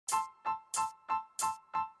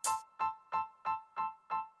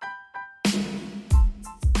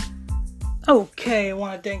Okay, I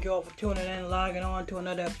want to thank you all for tuning in and logging on to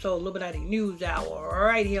another episode of Illuminati News Hour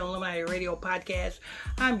right here on Illuminati Radio Podcast.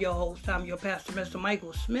 I'm your host, I'm your pastor, Mr.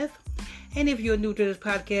 Michael Smith. And if you're new to this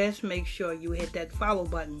podcast, make sure you hit that follow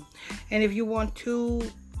button. And if you want to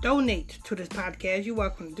donate to this podcast, you're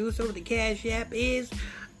welcome to do so. The Cash App is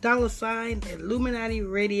 $ Illuminati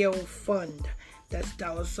Radio Fund. That's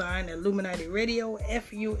 $ Illuminati Radio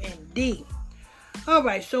FUND.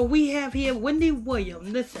 Alright, so we have here Wendy Williams.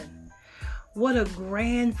 Listen. What a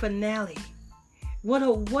grand finale. What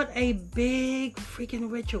a big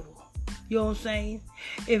freaking ritual. You know what I'm saying?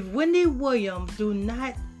 If Wendy Williams do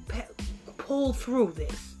not pull through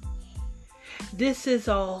this is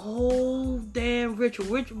a whole damn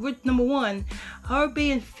ritual. Number one, her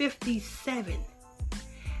being 57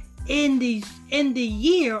 in the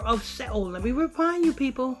year of, let me remind you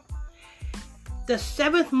people, the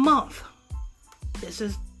 7th month. This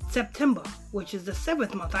is September, which is the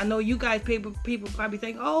 7th month. I know you guys, people probably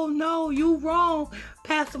think, oh no, you wrong,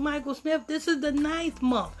 Pastor Michael Smith. This is the 9th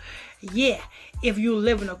month. Yeah, if you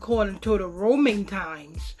living according to the Roman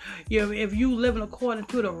times, if you living according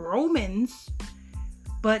to the Romans,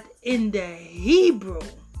 but in the Hebrew,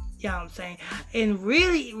 you know what I'm saying? In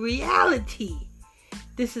reality,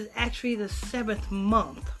 this is actually the 7th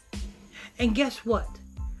month. And guess what?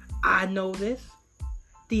 I know this.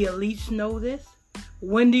 The elites know this.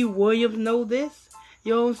 Wendy Williams know this.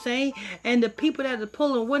 You know what I'm saying? And the people that are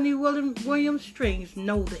pulling Wendy Williams strings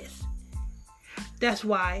know this. That's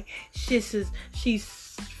why she's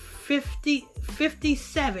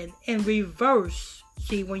 57 in reverse.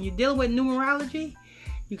 See, when you're dealing with numerology,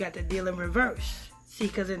 you got to deal in reverse. See,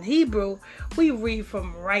 because in Hebrew, we read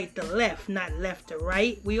from right to left, not left to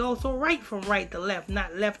right. We also write from right to left,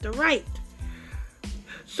 not left to right.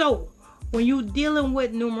 So, when you're dealing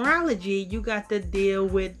with numerology, you got to deal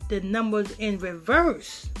with the numbers in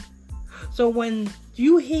reverse. So when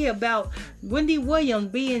you hear about Wendy Williams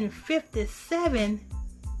being 57,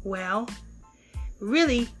 well,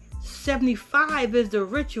 really, 75 is the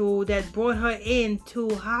ritual that brought her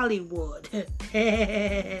into Hollywood.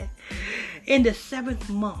 In the 7th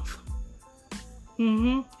month.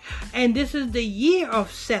 And this is the year of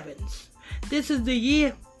sevens. This is the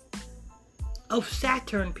year of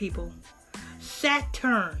Saturn, people.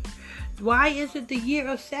 Saturn. Why is it the year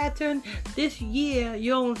of Saturn? This year, you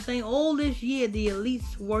know what I'm saying? All this year, the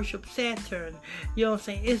elites worship Saturn. You know what I'm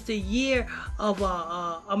saying? It's the year of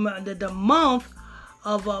the month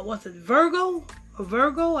of what's it? Virgo,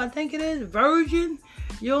 I think it is. Virgin.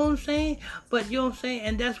 You know what I'm saying? But you know what I'm saying?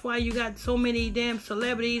 And that's why you got so many damn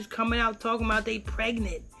celebrities coming out talking about they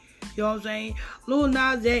pregnant. You know what I'm saying? Lil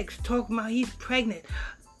Nas X talking about he's pregnant.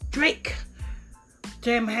 Drake.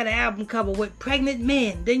 Jam had an album cover with pregnant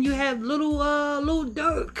men. Then you have little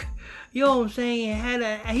Durk. You know what I'm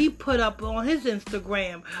saying? He put up on his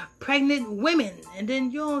Instagram pregnant women. And then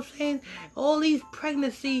you know what I'm saying? All these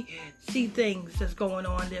pregnancy things that's going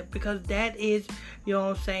on there. Because that is, you know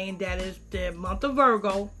what I'm saying? That is the month of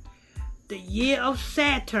Virgo. The year of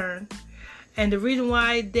Saturn. And the reason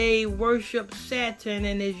why they worship Saturn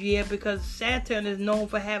in this year, because Saturn is known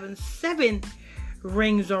for having 7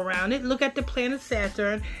 rings around it. Look at the planet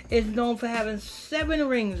Saturn. It's known for having 7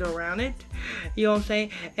 rings around it. You know what I'm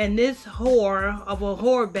saying? And this whore of a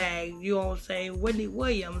whore bag, you know what I'm saying, Wendy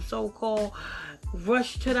Williams, so-called,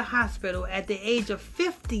 rushed to the hospital at the age of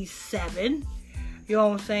 57. You know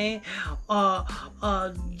what I'm saying?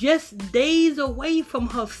 Just days away from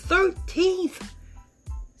her 13th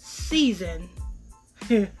season.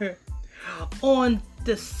 On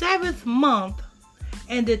the 7th month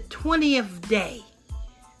and the 20th day.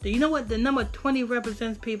 Do you know what the number 20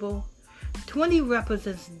 represents, people? 20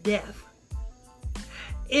 represents death.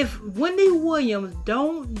 If Wendy Williams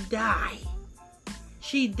don't die,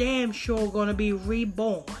 she damn sure gonna be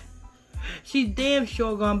reborn. She damn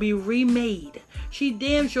sure gonna be remade. She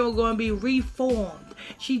damn sure gonna be reformed.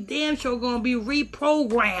 She damn sure gonna be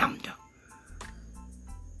reprogrammed.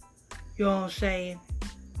 You know what I'm saying?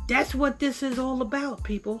 That's what this is all about,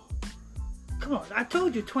 people. Come on, I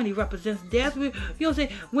told you 20 represents death. You know what I'm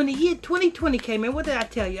saying? When the year 2020 came in, what did I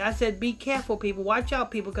tell you? I said, be careful, people. Watch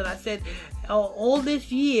out, people. Because I said, all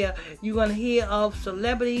this year, you're going to hear of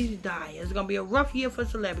celebrities dying. It's going to be a rough year for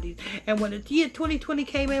celebrities. And when the year 2020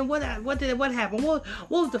 came in, what happened? What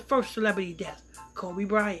was the first celebrity death? Kobe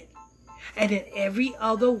Bryant. And then every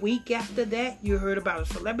other week after that, you heard about a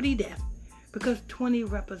celebrity death. Because 20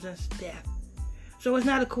 represents death. So it's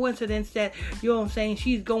not a coincidence that, you know what I'm saying,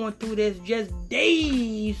 she's going through this just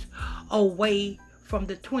days away from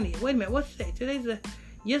the 20th. Wait a minute, what's today?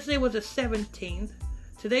 Yesterday was the 17th.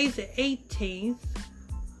 Today's the 18th.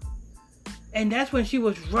 And that's when she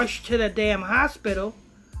was rushed to the damn hospital.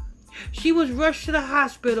 She was rushed to the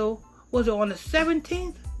hospital, was it on the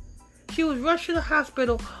 17th? She was rushed to the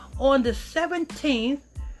hospital on the 17th,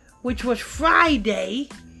 which was Friday.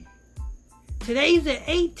 Today's the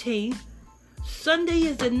 18th. Sunday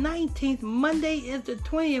is the 19th. Monday is the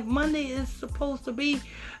 20th. Monday is supposed to be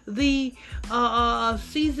the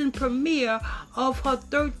season premiere of her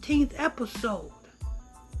 13th episode.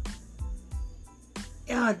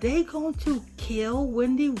 Are they going to kill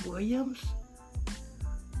Wendy Williams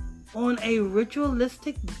on a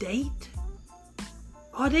ritualistic date?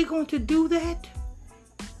 Are they going to do that?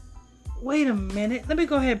 Wait a minute. Let me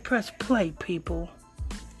go ahead and press play, people.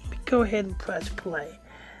 Let me go ahead and press play.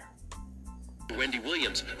 Wendy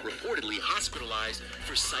Williams reportedly hospitalized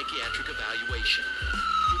for psychiatric evaluation.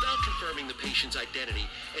 Without confirming the patient's identity,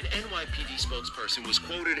 an NYPD spokesperson was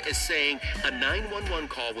quoted as saying a 911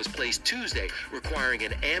 call was placed Tuesday requiring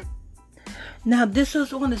an Now, this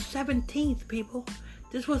was on the 17th, people.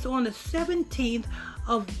 This was on the 17th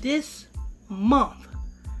of this month.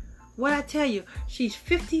 What I tell you, she's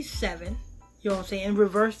 57. You know what I'm saying? In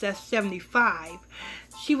reverse, that's 75.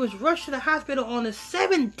 She was rushed to the hospital on the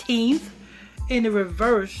 17th. In the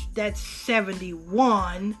reverse, that's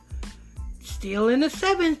 71. Still in the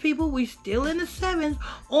sevens, people. We still in the sevens.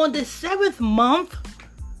 On the 7th month.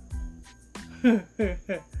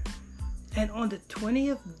 And on the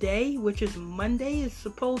 20th day, which is Monday, is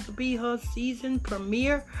supposed to be her season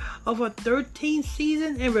premiere of her 13th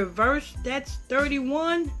season. In reverse, that's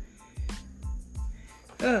 31.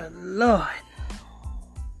 Oh, Lord.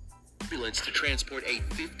 Ambulance to transport a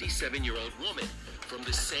 57-year-old woman from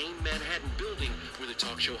the same Manhattan building where the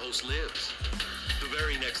talk show host lives. The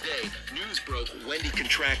very next day, news broke Wendy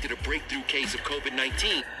contracted a breakthrough case of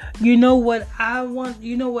COVID-19. You know what I want?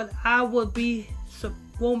 You know what I won't be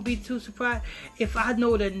too surprised if I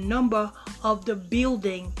know the number of the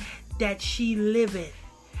building that she live in.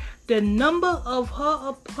 The number of her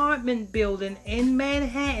apartment building in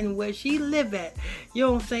Manhattan where she live at. You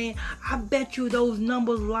know what I'm saying? I bet you those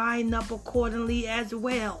numbers line up accordingly as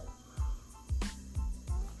well.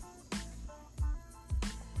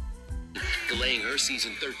 Delaying her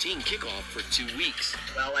season 13 kickoff for 2 weeks.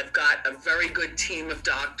 Well, I've got a very good team of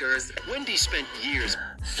doctors. Wendy spent years.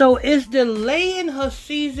 So it's delaying her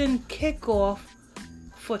season kickoff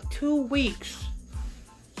for 2 weeks.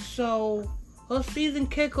 So her season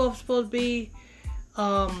kickoff is supposed to be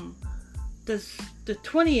the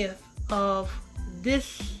 20th of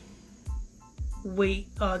this week.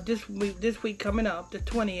 This week coming up, the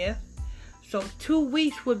 20th. So 2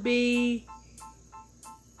 weeks would be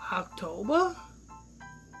October,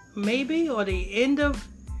 maybe, or the end of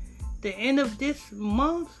this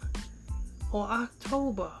month, or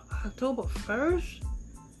October 1st.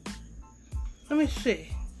 Let me see.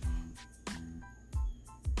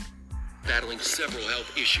 Battling several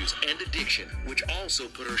health issues and addiction, which also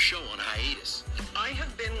put her show on hiatus. I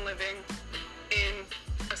have been living in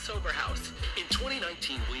a sober house. In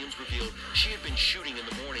 2019, Williams revealed she had been shooting in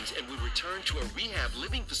the mornings and would return to a rehab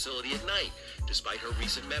living facility at night. Despite her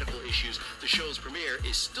recent medical issues, the show's premiere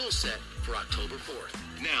is still set for October 4th.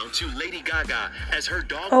 Now to Lady Gaga as her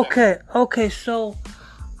dog. Okay, so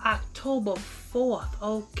October 4th.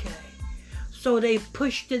 Okay. So they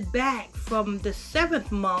pushed it back from the 7th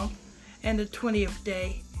month and the 20th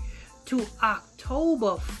day to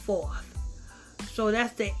October 4th. So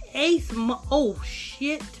that's the 8th month. Oh,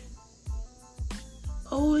 shit.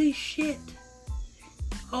 Holy shit.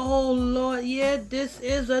 Oh, Lord. Yeah, this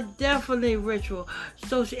is a definitely ritual.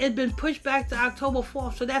 So it's been pushed back to October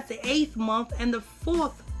 4th. So that's the 8th month and the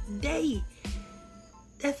 4th day.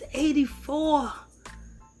 That's 84.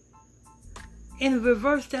 In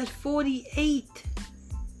reverse, that's 48.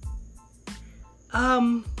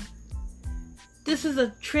 This is a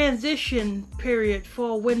transition period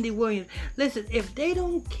for Wendy Williams. Listen, if they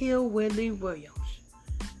don't kill Wendy Williams,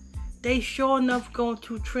 they sure enough going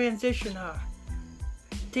to transition her.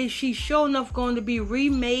 She's sure enough going to be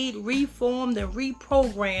remade, reformed, and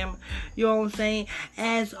reprogrammed, you know what I'm saying,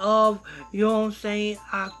 as of, you know what I'm saying,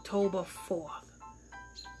 October 4th.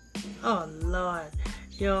 Oh, Lord.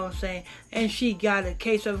 You know what I'm saying? And she got a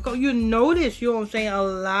case of COVID. You notice, you know what I'm saying, a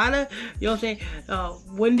lot of, you know what I'm saying,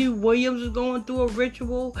 Wendy Williams is going through a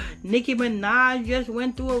ritual. Nicki Minaj just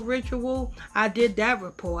went through a ritual. I did that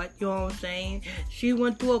report, you know what I'm saying. She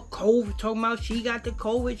went through a COVID, talking about she got the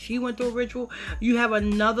COVID. She went through a ritual. You have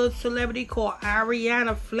another celebrity called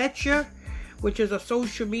Ariana Fletcher, which is a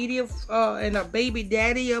social media and a baby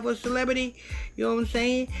daddy of a celebrity. You know what I'm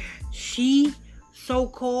saying? She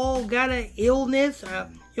so-called got an illness, you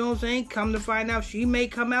know what I'm saying? Come to find out, she may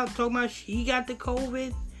come out talking about she got the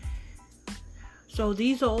COVID. So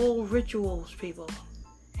these are all rituals, people.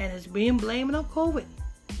 And it's being blamed on COVID.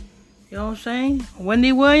 You know what I'm saying?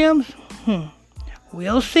 Wendy Williams?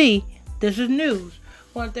 We'll see. This is news.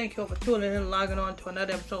 I want to thank you all for tuning in and logging on to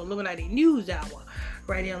another episode of Illuminati News Hour,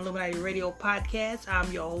 right here on Illuminati Radio Podcast.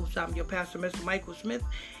 I'm your host, I'm your pastor, Mr. Michael Smith.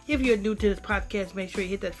 If you're new to this podcast, make sure you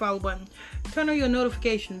hit that follow button. Turn on your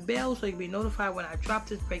notification bell so you'll be notified when I drop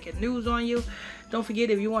this breaking news on you. Don't forget,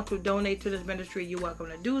 if you want to donate to this ministry, you're welcome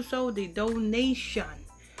to do so. The donation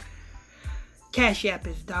Cash App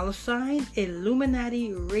is $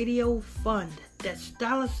 Illuminati Radio Fund. That's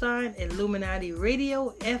 $ Illuminati Radio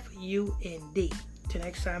FUND. Till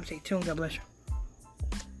next time, stay tuned. God bless you.